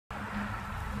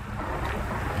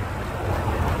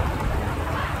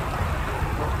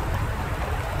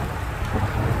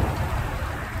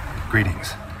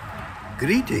Greetings.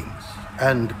 Greetings,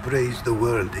 and praise the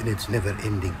world in its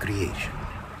never-ending creation.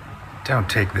 Don't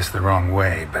take this the wrong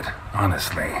way, but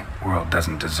honestly, world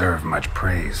doesn't deserve much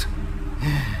praise.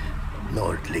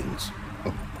 Nordlings.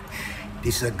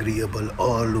 Disagreeable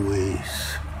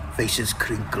always. Faces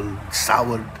crinkled,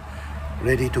 soured,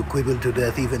 ready to quibble to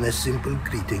death even a simple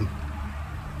greeting.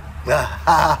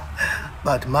 Aha!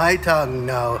 But my tongue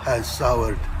now has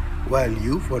soured, while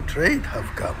you for trade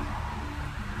have come.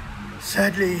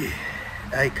 Sadly,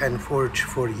 I can forge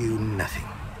for you nothing.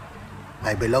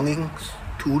 My belongings,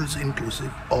 tools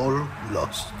inclusive, all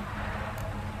lost.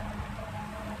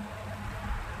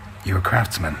 You a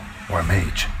craftsman or a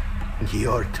mage?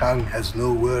 Your tongue has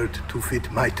no word to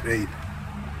fit my trade.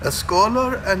 A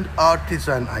scholar and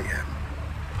artisan I am.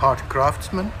 Part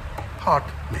craftsman, part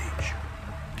mage.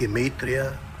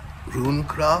 Gematria,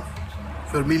 runecraft,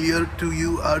 familiar to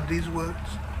you are these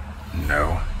words?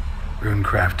 No.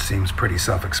 Runecraft seems pretty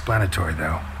self-explanatory,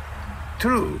 though.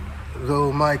 True,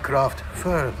 though my craft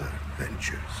further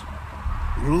ventures.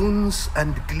 Runes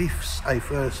and glyphs I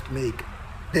first make,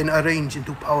 then arrange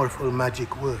into powerful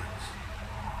magic words.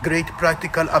 Great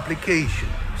practical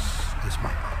applications as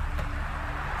my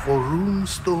art. For rune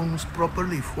stones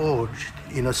properly forged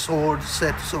in a sword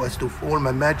set so as to form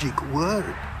a magic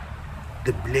word,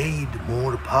 the blade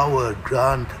more power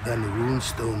grant than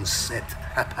runestones set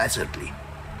haphazardly.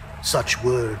 Such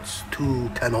words,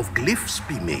 too, can of glyphs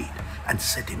be made and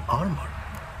set in armor.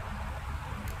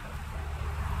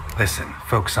 Listen,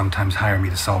 folks sometimes hire me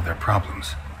to solve their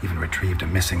problems. Even retrieved a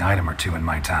missing item or two in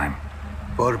my time.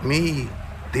 For me,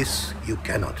 this you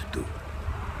cannot do.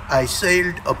 I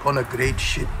sailed upon a great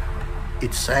ship.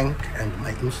 It sank and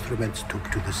my instruments took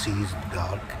to the sea's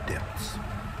dark depths.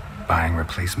 Buying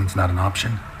replacements not an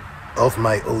option? Of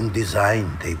my own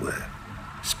design they were,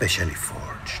 specially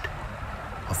forged.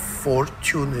 A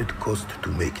fortune it cost to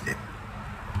make them.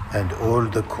 And all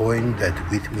the coin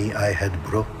that with me I had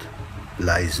brought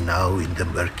lies now in the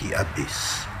murky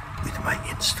abyss with my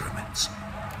instruments.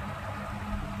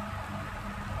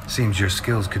 Seems your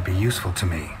skills could be useful to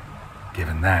me.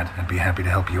 Given that, I'd be happy to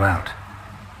help you out.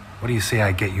 What do you say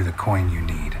I get you the coin you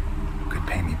need? Could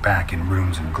pay me back in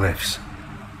runes and glyphs.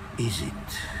 Is it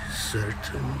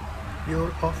certain,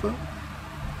 your offer?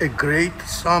 A great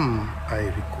sum I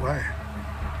require.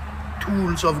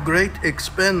 Tools of great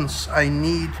expense I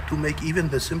need to make even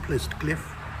the simplest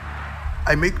glyph.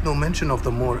 I make no mention of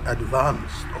the more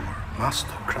advanced or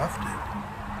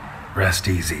master-crafted. Rest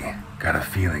easy. Got a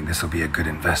feeling this'll be a good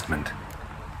investment.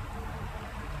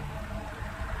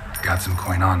 Got some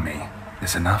coin on me.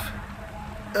 This enough?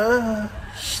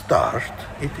 Start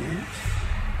it is.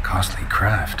 Costly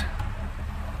craft.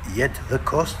 Yet the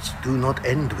costs do not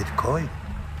end with coin.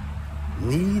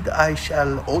 Need I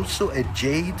shall also a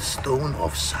jade stone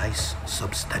of size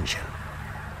substantial.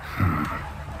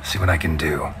 See what I can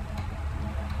do.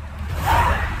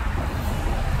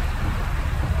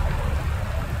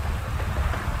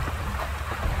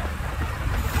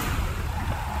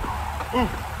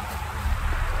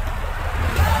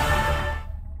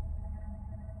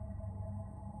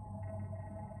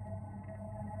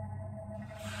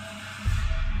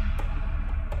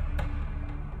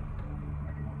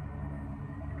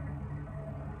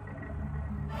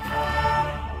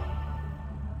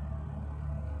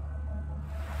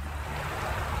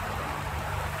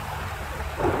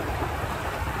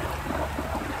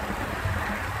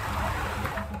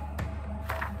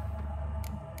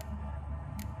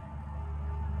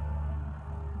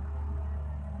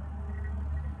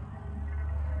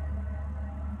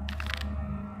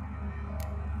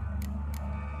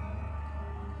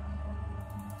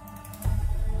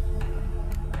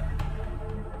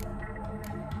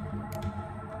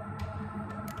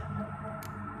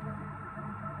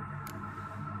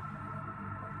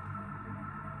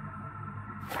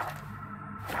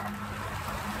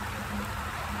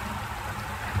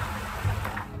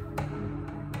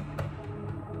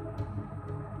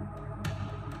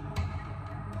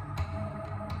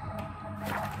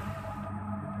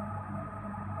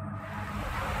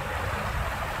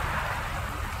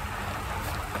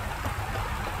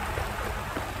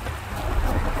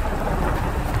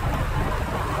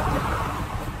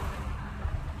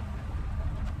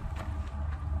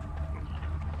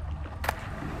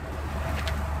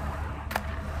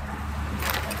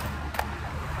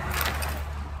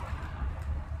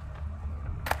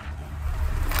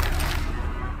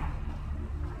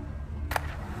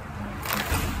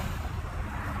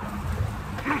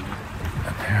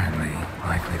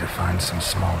 Some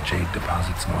small jade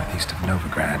deposits northeast of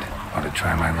Novigrad. Ought to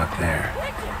try my luck there.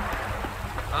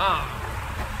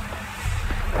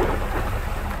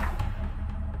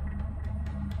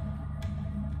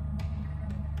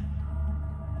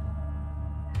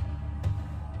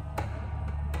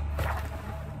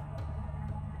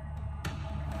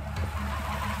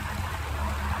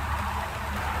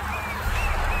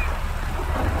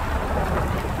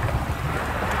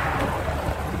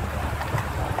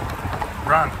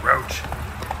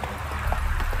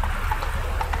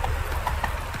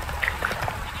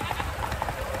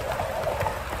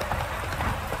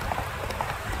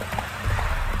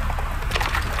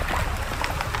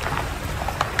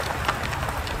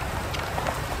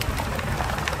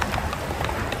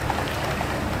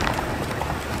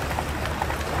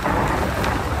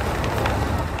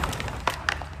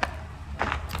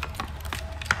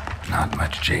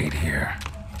 Jade here.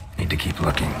 Need to keep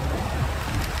looking.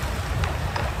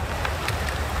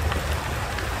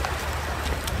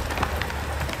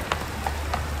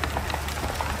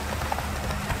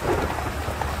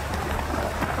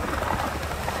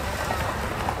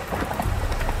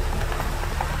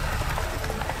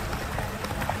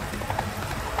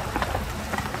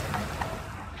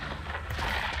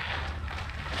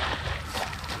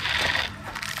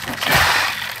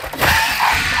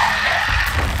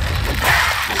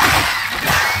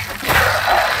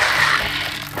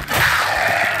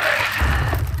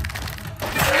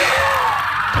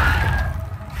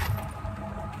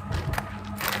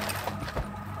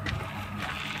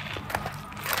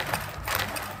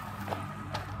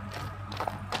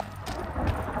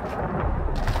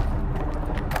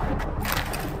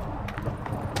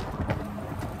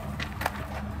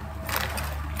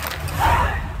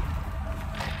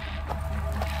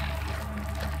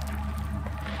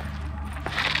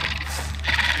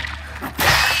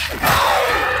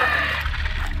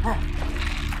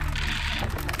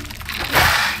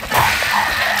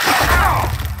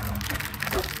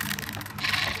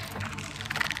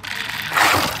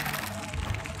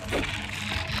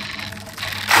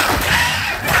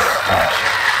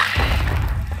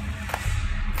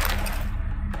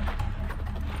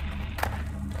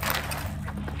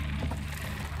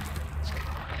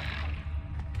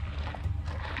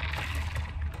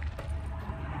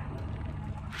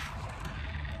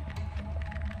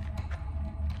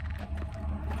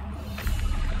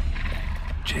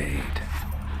 Jade.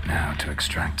 Now to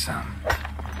extract some.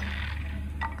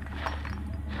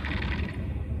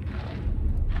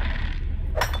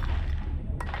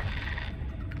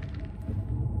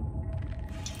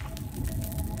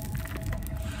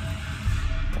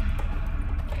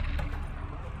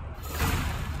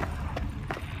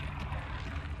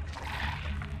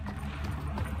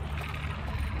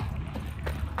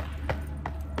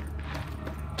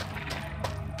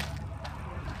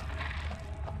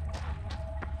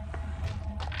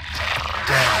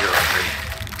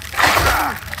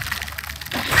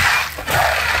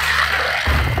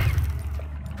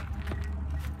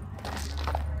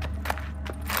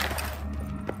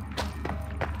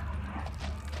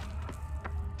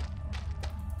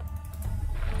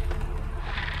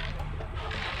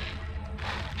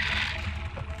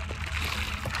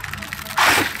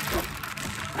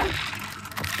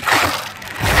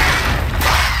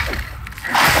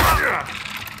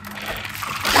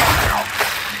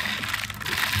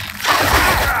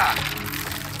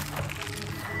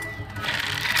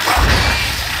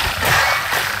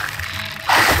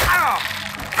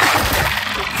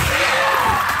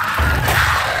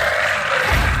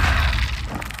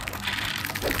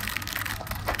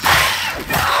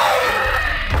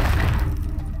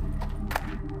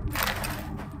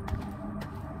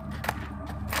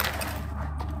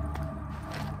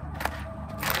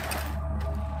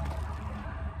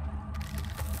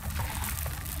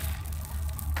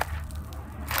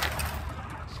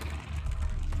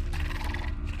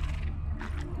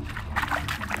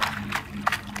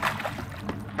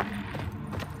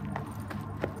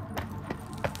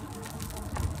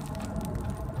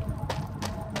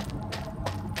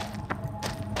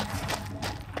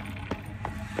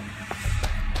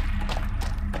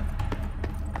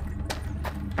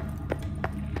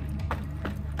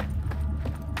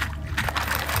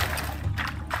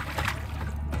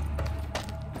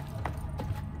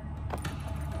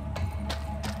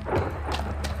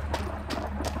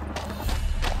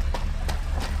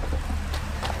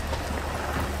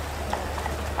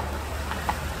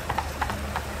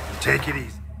 Take it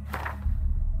easy.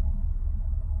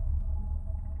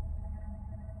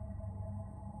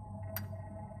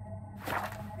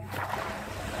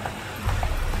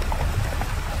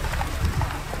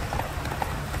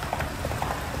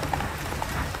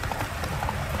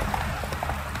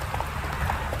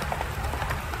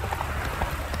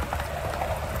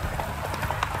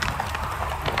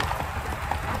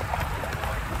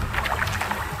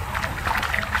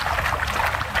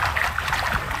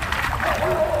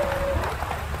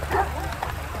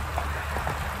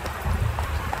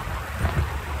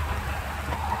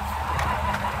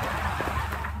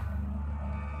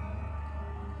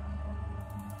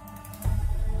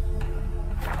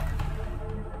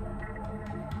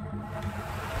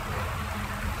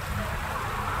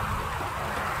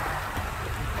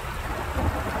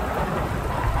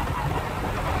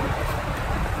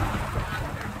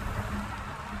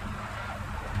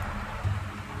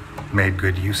 Made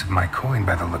good use of my coin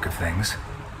by the look of things.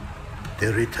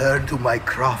 The return to my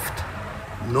craft.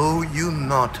 Know you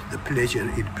not the pleasure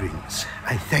it brings.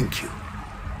 I thank you.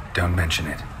 Don't mention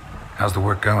it. How's the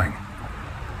work going?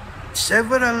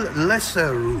 Several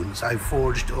lesser runes I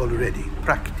forged already.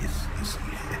 Practice, you see.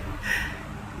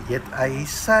 Yet I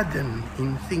sadden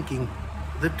in thinking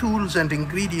the tools and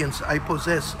ingredients I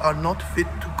possess are not fit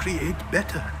to create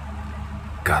better.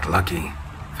 Got lucky.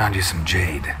 Found you some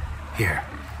jade. Here.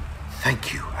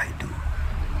 Thank you, I do.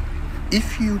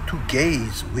 If you to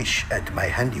gaze wish at my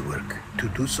handiwork, to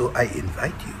do so I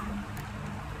invite you.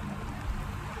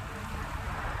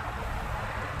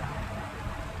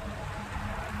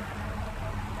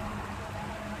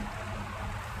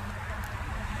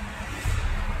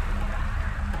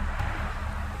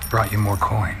 Brought you more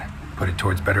coin. Put it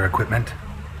towards better equipment?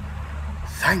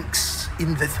 Thanks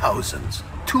in the thousands.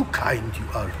 Too kind you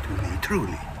are to me,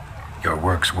 truly. Your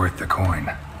work's worth the coin.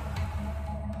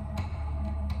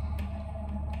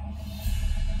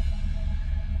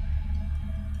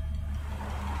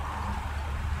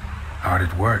 Hard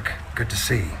at work. Good to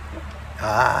see.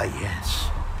 Ah, yes.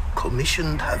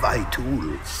 Commissioned have I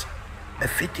tools. A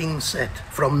fitting set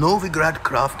from Novigrad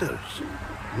crafters.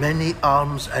 Many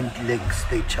arms and legs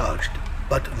they charged,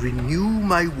 but renew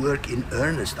my work in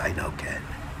earnest I now can.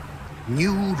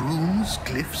 New runes,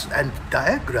 glyphs, and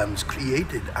diagrams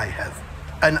created I have.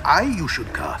 An eye you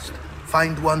should cast.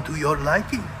 Find one to your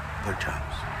liking,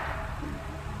 perchance.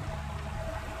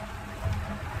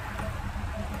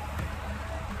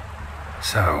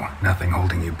 So, nothing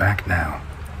holding you back now.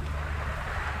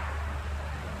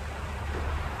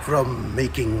 From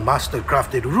making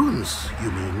master-crafted runes,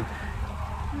 you mean?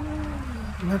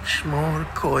 Much more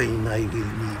coin I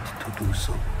will need to do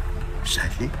so,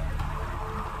 sadly.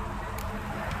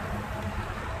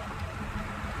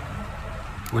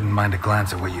 Wouldn't mind a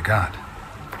glance at what you got.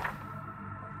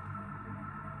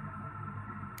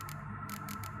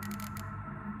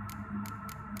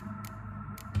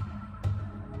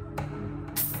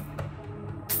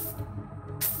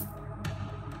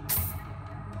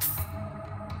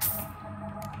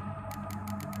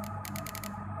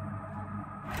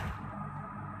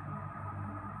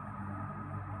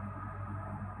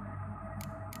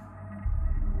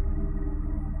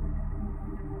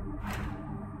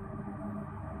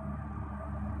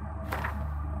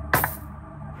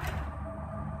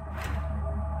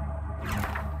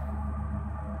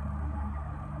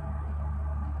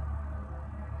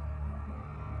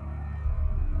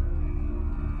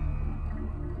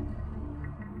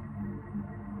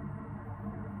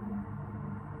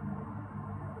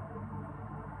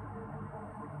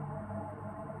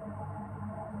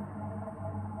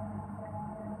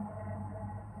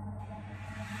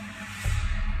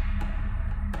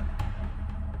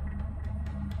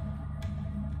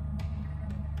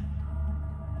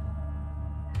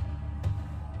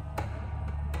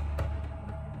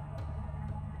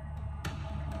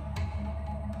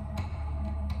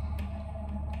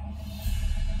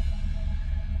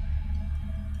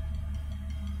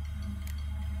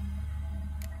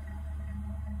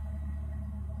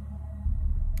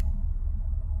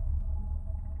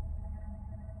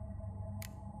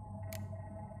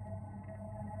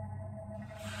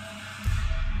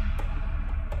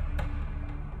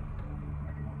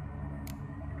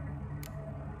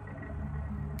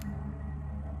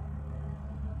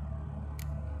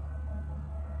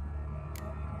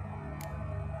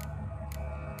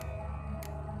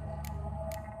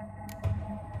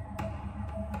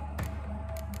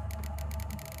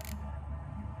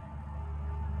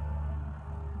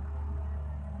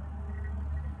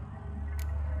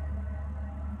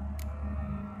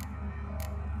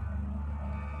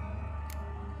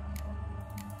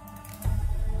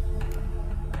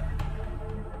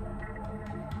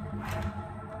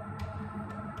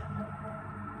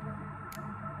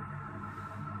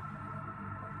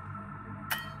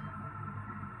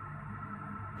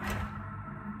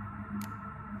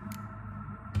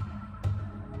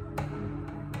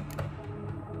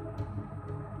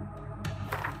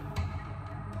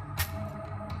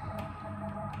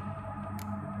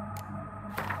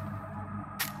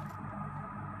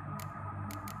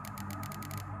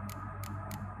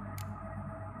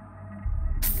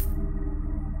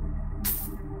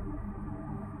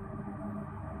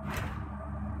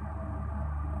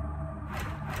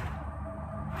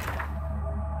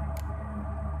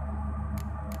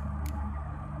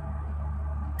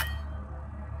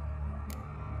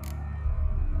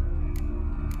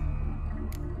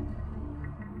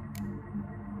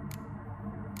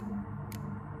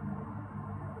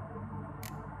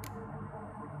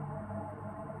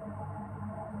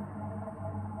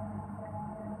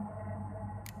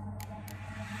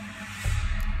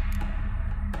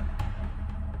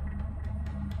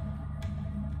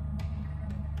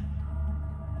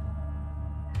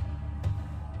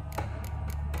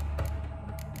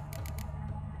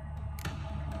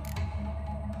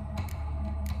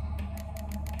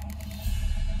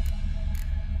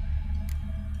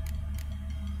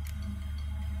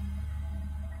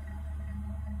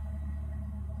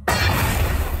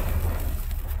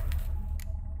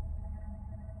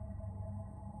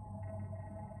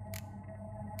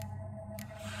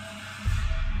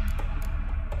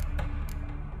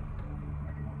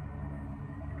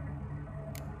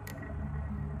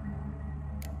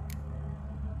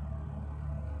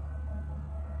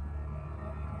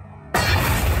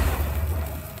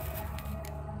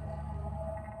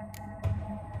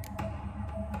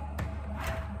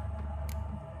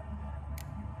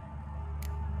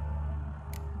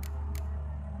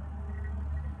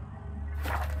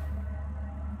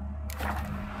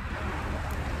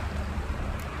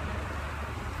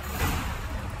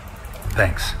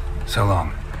 Thanks. So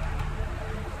long.